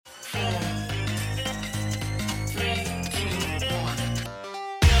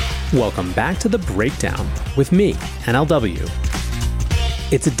Welcome back to The Breakdown with me,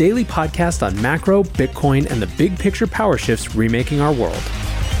 NLW. It's a daily podcast on macro, Bitcoin, and the big picture power shifts remaking our world.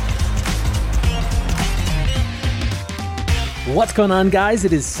 What's going on, guys?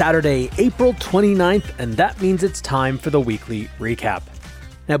 It is Saturday, April 29th, and that means it's time for the weekly recap.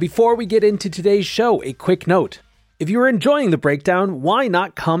 Now, before we get into today's show, a quick note. If you are enjoying The Breakdown, why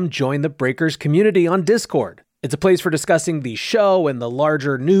not come join the Breakers community on Discord? It's a place for discussing the show and the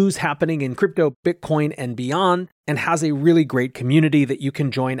larger news happening in crypto, Bitcoin, and beyond, and has a really great community that you can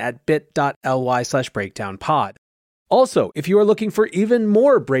join at bit.ly/breakdownpod. Also, if you are looking for even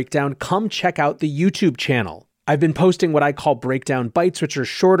more breakdown, come check out the YouTube channel. I've been posting what I call breakdown bites, which are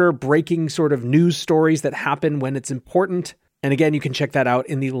shorter, breaking sort of news stories that happen when it's important. And again, you can check that out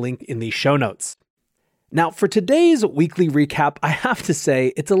in the link in the show notes. Now, for today's weekly recap, I have to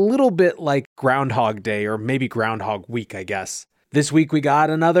say it's a little bit like Groundhog Day, or maybe Groundhog Week, I guess. This week we got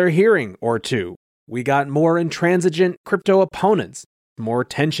another hearing or two. We got more intransigent crypto opponents, more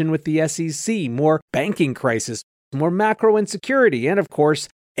tension with the SEC, more banking crisis, more macro insecurity, and of course,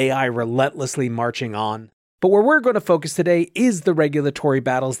 AI relentlessly marching on. But where we're going to focus today is the regulatory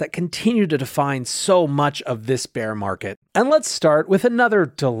battles that continue to define so much of this bear market. And let's start with another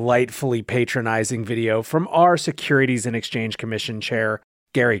delightfully patronizing video from our Securities and Exchange Commission chair,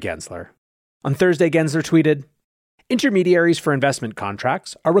 Gary Gensler. On Thursday, Gensler tweeted, "Intermediaries for investment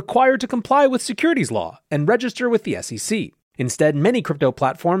contracts are required to comply with securities law and register with the SEC. Instead, many crypto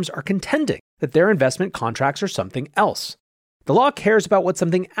platforms are contending that their investment contracts are something else. The law cares about what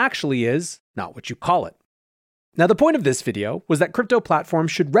something actually is, not what you call it." Now, the point of this video was that crypto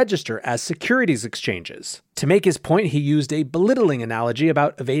platforms should register as securities exchanges. To make his point, he used a belittling analogy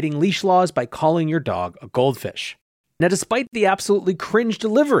about evading leash laws by calling your dog a goldfish. Now, despite the absolutely cringe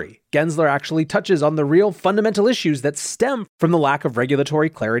delivery, Gensler actually touches on the real fundamental issues that stem from the lack of regulatory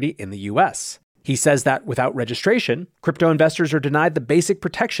clarity in the US. He says that without registration, crypto investors are denied the basic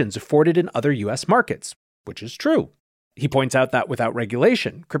protections afforded in other US markets, which is true. He points out that without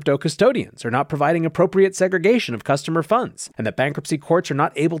regulation, crypto custodians are not providing appropriate segregation of customer funds, and that bankruptcy courts are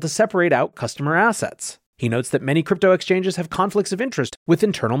not able to separate out customer assets. He notes that many crypto exchanges have conflicts of interest with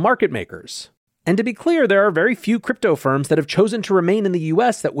internal market makers. And to be clear, there are very few crypto firms that have chosen to remain in the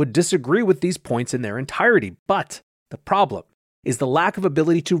US that would disagree with these points in their entirety. But the problem is the lack of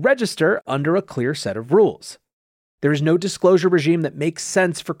ability to register under a clear set of rules. There is no disclosure regime that makes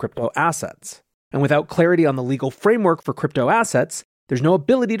sense for crypto assets. And without clarity on the legal framework for crypto assets, there's no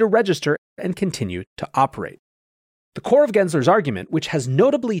ability to register and continue to operate. The core of Gensler's argument, which has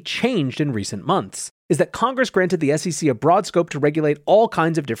notably changed in recent months, is that Congress granted the SEC a broad scope to regulate all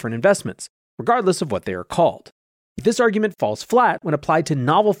kinds of different investments, regardless of what they are called. This argument falls flat when applied to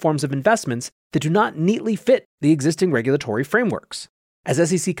novel forms of investments that do not neatly fit the existing regulatory frameworks. As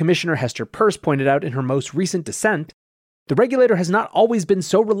SEC Commissioner Hester Peirce pointed out in her most recent dissent, the regulator has not always been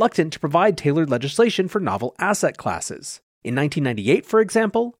so reluctant to provide tailored legislation for novel asset classes. In 1998, for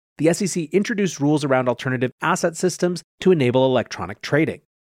example, the SEC introduced rules around alternative asset systems to enable electronic trading.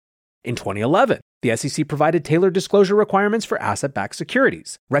 In 2011, the SEC provided tailored disclosure requirements for asset-backed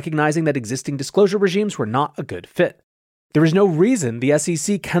securities, recognizing that existing disclosure regimes were not a good fit. There is no reason the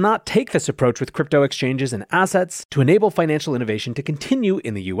SEC cannot take this approach with crypto exchanges and assets to enable financial innovation to continue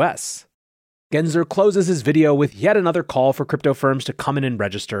in the US. Gensler closes his video with yet another call for crypto firms to come in and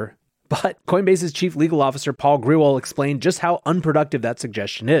register, but Coinbase's chief legal officer Paul Grewal explained just how unproductive that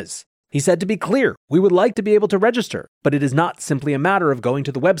suggestion is. He said, "To be clear, we would like to be able to register, but it is not simply a matter of going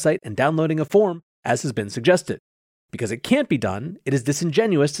to the website and downloading a form, as has been suggested. Because it can't be done, it is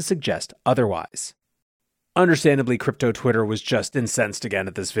disingenuous to suggest otherwise." Understandably, crypto Twitter was just incensed again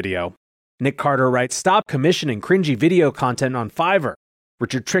at this video. Nick Carter writes, "Stop commissioning cringy video content on Fiverr."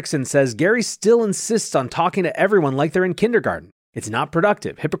 Richard Trixon says, "Gary still insists on talking to everyone like they're in kindergarten. It's not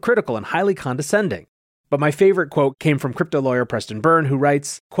productive, hypocritical, and highly condescending." But my favorite quote came from crypto lawyer Preston Byrne, who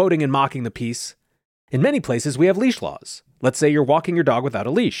writes, quoting and mocking the piece, "In many places, we have leash laws. Let's say you're walking your dog without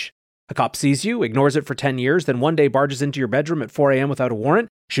a leash. A cop sees you, ignores it for 10 years, then one day barges into your bedroom at 4 a.m. without a warrant,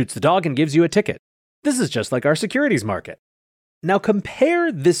 shoots the dog, and gives you a ticket. This is just like our securities market." Now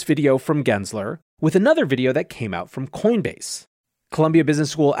compare this video from Gensler with another video that came out from Coinbase. Columbia Business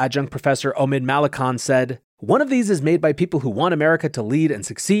School adjunct professor Omid Malikan said, "One of these is made by people who want America to lead and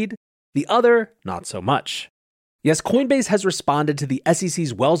succeed. The other, not so much." Yes, Coinbase has responded to the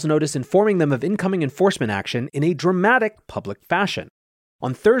SEC's Wells notice informing them of incoming enforcement action in a dramatic public fashion.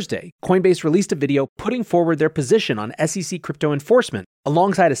 On Thursday, Coinbase released a video putting forward their position on SEC crypto enforcement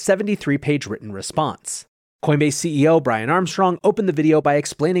alongside a 73-page written response. Coinbase CEO Brian Armstrong opened the video by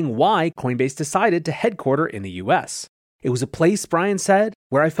explaining why Coinbase decided to headquarter in the US. It was a place, Brian said,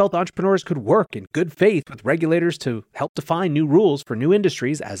 where I felt entrepreneurs could work in good faith with regulators to help define new rules for new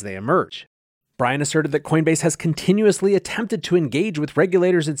industries as they emerge. Brian asserted that Coinbase has continuously attempted to engage with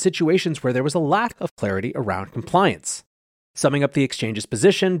regulators in situations where there was a lack of clarity around compliance. Summing up the exchange's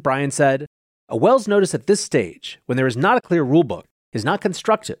position, Brian said, "A Wells notice at this stage, when there is not a clear rulebook, is not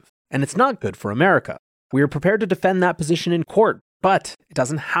constructive, and it's not good for America. We are prepared to defend that position in court, but it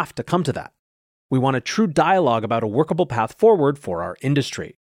doesn't have to come to that. We want a true dialogue about a workable path forward for our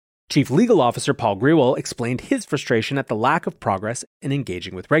industry." Chief Legal Officer Paul Grewal explained his frustration at the lack of progress in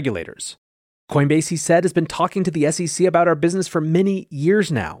engaging with regulators. Coinbase, he said, has been talking to the SEC about our business for many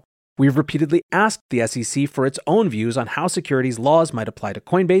years now. We've repeatedly asked the SEC for its own views on how securities laws might apply to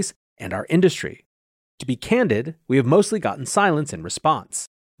Coinbase and our industry. To be candid, we have mostly gotten silence in response.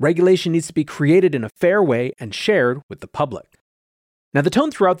 Regulation needs to be created in a fair way and shared with the public. Now, the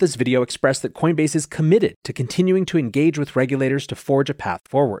tone throughout this video expressed that Coinbase is committed to continuing to engage with regulators to forge a path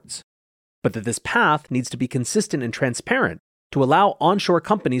forwards, but that this path needs to be consistent and transparent to allow onshore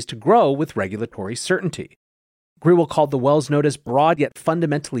companies to grow with regulatory certainty. Grewal called the Wells notice broad yet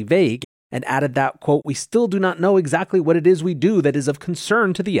fundamentally vague and added that, quote, "We still do not know exactly what it is we do that is of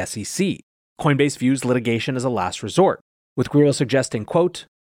concern to the SEC. Coinbase views litigation as a last resort," with Grewal suggesting, quote,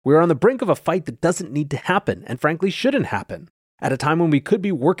 "We are on the brink of a fight that doesn't need to happen and frankly shouldn't happen, at a time when we could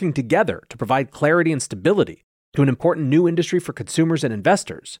be working together to provide clarity and stability to an important new industry for consumers and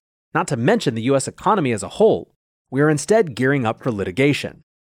investors, not to mention the U.S. economy as a whole. We are instead gearing up for litigation."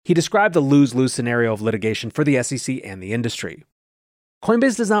 He described the lose-lose scenario of litigation for the SEC and the industry.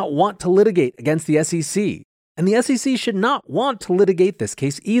 Coinbase does not want to litigate against the SEC, and the SEC should not want to litigate this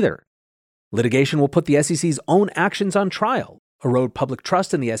case either. Litigation will put the SEC's own actions on trial, erode public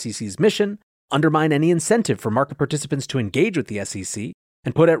trust in the SEC's mission, undermine any incentive for market participants to engage with the SEC,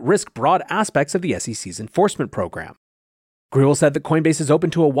 and put at risk broad aspects of the SEC's enforcement program. Grewal said that Coinbase is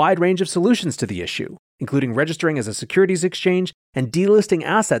open to a wide range of solutions to the issue, including registering as a securities exchange and delisting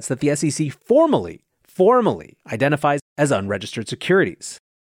assets that the SEC formally identifies as unregistered securities.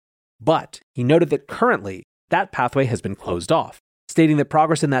 But he noted that currently, that pathway has been closed off, stating that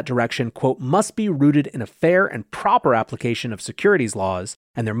progress in that direction, quote, "must be rooted in a fair and proper application of securities laws,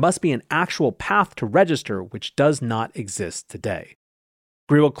 and there must be an actual path to register which does not exist today."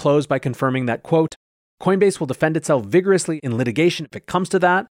 Grewal closed by confirming that, quote, "Coinbase will defend itself vigorously in litigation if it comes to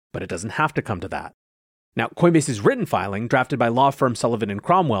that, but it doesn't have to come to that." Now, Coinbase's written filing, drafted by law firm Sullivan &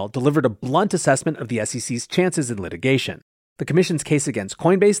 Cromwell, delivered a blunt assessment of the SEC's chances in litigation. The Commission's case against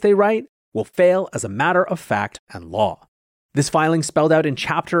Coinbase, they write, will fail as a matter of fact and law. This filing spelled out in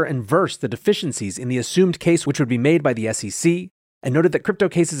chapter and verse the deficiencies in the assumed case which would be made by the SEC, and noted that crypto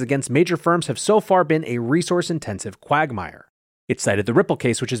cases against major firms have so far been a resource-intensive quagmire. It cited the Ripple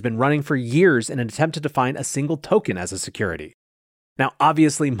case, which has been running for years in an attempt to define a single token as a security. Now,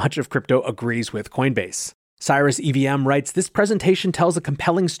 obviously, much of crypto agrees with Coinbase. Cyrus EVM writes, "This presentation tells a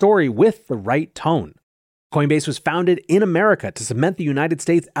compelling story with the right tone. Coinbase was founded in America to cement the United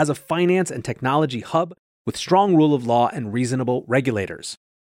States as a finance and technology hub with strong rule of law and reasonable regulators.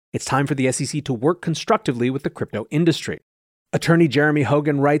 It's time for the SEC to work constructively with the crypto industry." Attorney Jeremy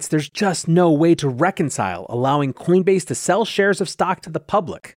Hogan writes, "There's just no way to reconcile allowing Coinbase to sell shares of stock to the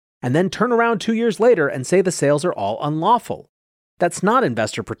public and then turn around 2 years later and say the sales are all unlawful. That's not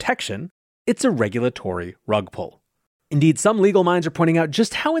investor protection, it's a regulatory rug pull." Indeed, some legal minds are pointing out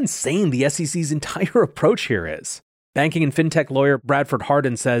just how insane the SEC's entire approach here is. Banking and fintech lawyer Bradford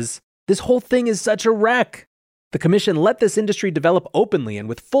Hardin says, "This whole thing is such a wreck. The Commission let this industry develop openly and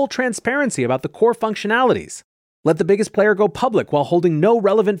with full transparency about the core functionalities. Let the biggest player go public while holding no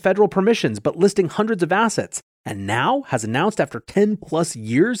relevant federal permissions but listing hundreds of assets, and now has announced after 10 plus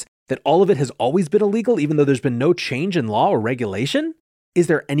years that all of it has always been illegal even though there's been no change in law or regulation? Is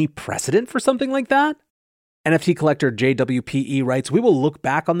there any precedent for something like that?" NFT collector JWPE writes, "We will look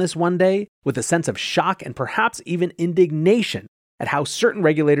back on this one day with a sense of shock and perhaps even indignation at how certain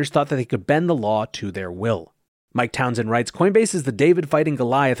regulators thought that they could bend the law to their will." Mike Townsend writes, "Coinbase is the David fighting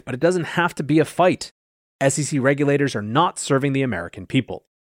Goliath, but it doesn't have to be a fight. SEC regulators are not serving the American people.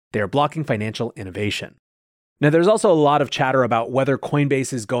 They are blocking financial innovation." Now, there's also a lot of chatter about whether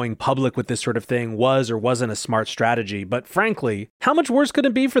Coinbase is going public with this sort of thing was or wasn't a smart strategy, but frankly, how much worse could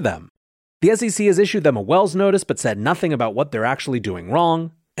it be for them? The SEC has issued them a Wells notice but said nothing about what they're actually doing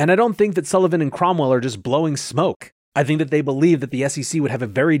wrong, and I don't think that Sullivan and Cromwell are just blowing smoke. I think that they believe that the SEC would have a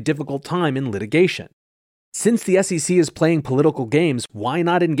very difficult time in litigation. Since the SEC is playing political games, why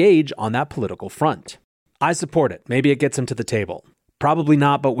not engage on that political front? I support it. Maybe it gets them to the table. Probably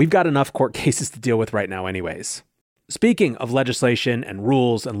not, but we've got enough court cases to deal with right now anyways. Speaking of legislation and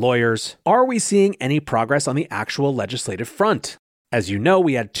rules and lawyers, are we seeing any progress on the actual legislative front? As you know,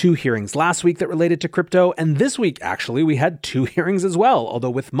 we had 2 hearings last week that related to crypto, and this week, actually, we had 2 hearings as well, although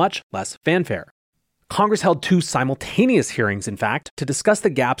with much less fanfare. Congress held 2 simultaneous hearings, in fact, to discuss the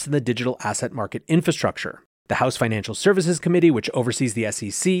gaps in the digital asset market infrastructure. The House Financial Services Committee, which oversees the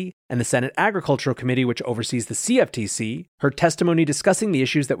SEC, and the Senate Agricultural Committee, which oversees the CFTC, heard testimony discussing the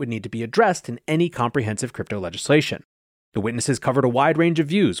issues that would need to be addressed in any comprehensive crypto legislation. The witnesses covered a wide range of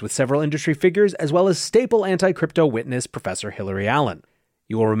views, with several industry figures, as well as staple anti-crypto witness Professor Hillary Allen.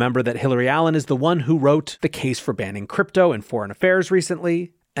 You will remember that Hillary Allen is the one who wrote The Case for Banning Crypto in Foreign Affairs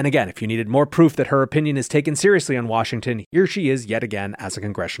recently. And again, if you needed more proof that her opinion is taken seriously on Washington, here she is yet again as a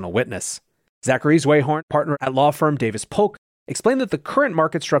congressional witness. Zachary Zwehorn, partner at law firm Davis Polk, explained that the current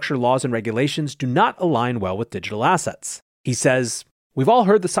market structure laws and regulations do not align well with digital assets. He says, "We've all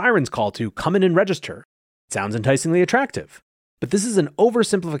heard the sirens call to come in and register. It sounds enticingly attractive. But this is an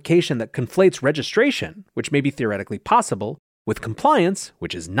oversimplification that conflates registration, which may be theoretically possible, with compliance,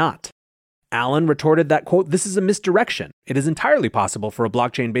 which is not." Allen retorted that, quote, "This is a misdirection. It is entirely possible for a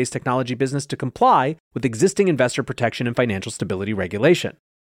blockchain-based technology business to comply with existing investor protection and financial stability regulation."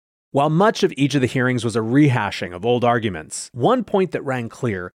 While much of each of the hearings was a rehashing of old arguments, one point that rang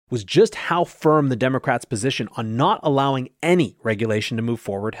clear was just how firm the Democrats' position on not allowing any regulation to move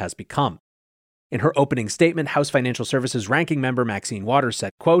forward has become. In her opening statement, House Financial Services Ranking Member Maxine Waters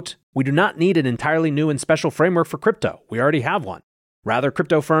said, quote, "We do not need an entirely new and special framework for crypto. We already have one. Rather,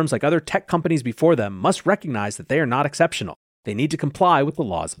 crypto firms like other tech companies before them must recognize that they are not exceptional. They need to comply with the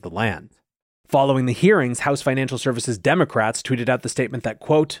laws of the land." Following the hearings, House Financial Services Democrats tweeted out the statement that,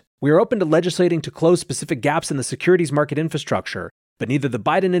 quote, "We are open to legislating to close specific gaps in the securities market infrastructure, but neither the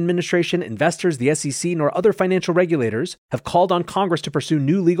Biden administration, investors, the SEC, nor other financial regulators have called on Congress to pursue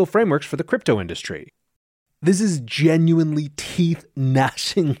new legal frameworks for the crypto industry." This is genuinely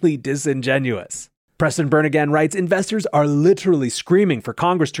teeth-gnashingly disingenuous. Preston Bernaghan writes, "Investors are literally screaming for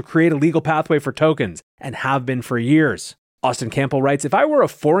Congress to create a legal pathway for tokens, and have been for years." Austin Campbell writes, "If I were a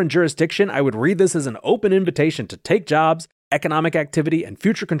foreign jurisdiction, I would read this as an open invitation to take jobs, economic activity, and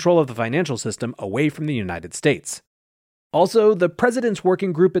future control of the financial system away from the United States." Also, the president's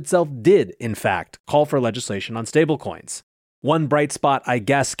working group itself did, in fact, call for legislation on stablecoins. One bright spot, I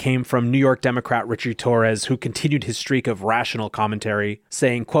guess, came from New York Democrat Richie Torres, who continued his streak of rational commentary,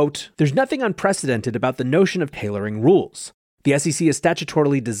 saying, quote, "There's nothing unprecedented about the notion of tailoring rules. The SEC is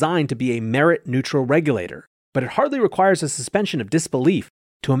statutorily designed to be a merit-neutral regulator, but it hardly requires a suspension of disbelief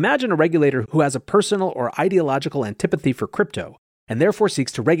to imagine a regulator who has a personal or ideological antipathy for crypto, and therefore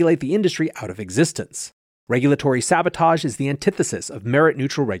seeks to regulate the industry out of existence. Regulatory sabotage is the antithesis of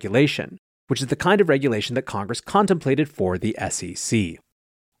merit-neutral regulation, which is the kind of regulation that Congress contemplated for the SEC."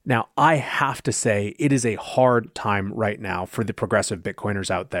 Now, I have to say, it is a hard time right now for the progressive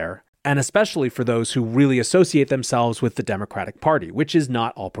Bitcoiners out there, and especially for those who really associate themselves with the Democratic Party, which is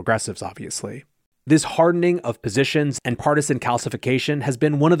not all progressives, obviously. This hardening of positions and partisan calcification has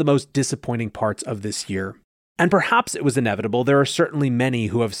been one of the most disappointing parts of this year. And perhaps it was inevitable. There are certainly many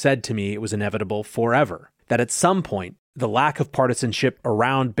who have said to me it was inevitable forever, that at some point, the lack of partisanship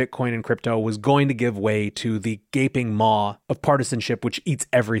around Bitcoin and crypto was going to give way to the gaping maw of partisanship which eats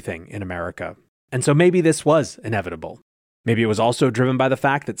everything in America. And so maybe this was inevitable. Maybe it was also driven by the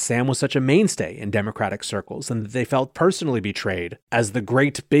fact that Sam was such a mainstay in Democratic circles and that they felt personally betrayed as the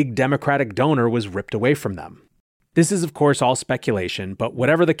great big Democratic donor was ripped away from them. This is, of course, all speculation, but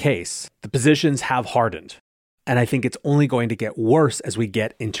whatever the case, the positions have hardened. And I think it's only going to get worse as we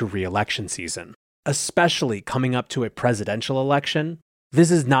get into re-election season. Especially coming up to a presidential election, this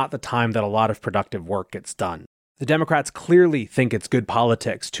is not the time that a lot of productive work gets done. The Democrats clearly think it's good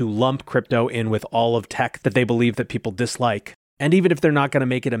politics to lump crypto in with all of tech that they believe that people dislike. And even if they're not going to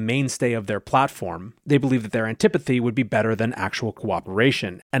make it a mainstay of their platform, they believe that their antipathy would be better than actual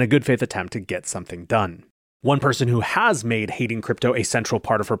cooperation and a good faith attempt to get something done. One person who has made hating crypto a central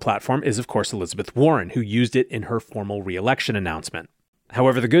part of her platform is, of course, Elizabeth Warren, who used it in her formal re-election announcement.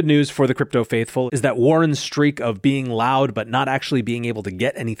 However, the good news for the crypto faithful is that Warren's streak of being loud but not actually being able to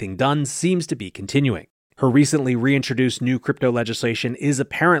get anything done seems to be continuing. Her recently reintroduced new crypto legislation is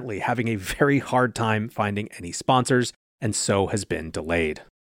apparently having a very hard time finding any sponsors, and so has been delayed.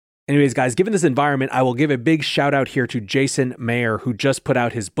 Anyways, guys, given this environment, I will give a big shout out here to Jason Mayer, who just put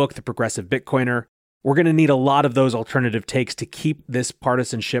out his book, The Progressive Bitcoiner. We're going to need a lot of those alternative takes to keep this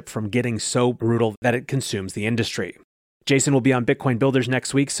partisanship from getting so brutal that it consumes the industry. Jason will be on Bitcoin Builders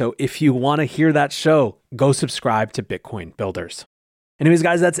next week, so if you want to hear that show, go subscribe to Bitcoin Builders. Anyways,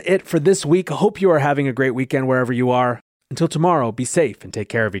 guys, that's it for this week. I hope you are having a great weekend wherever you are. Until tomorrow, be safe and take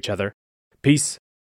care of each other. Peace.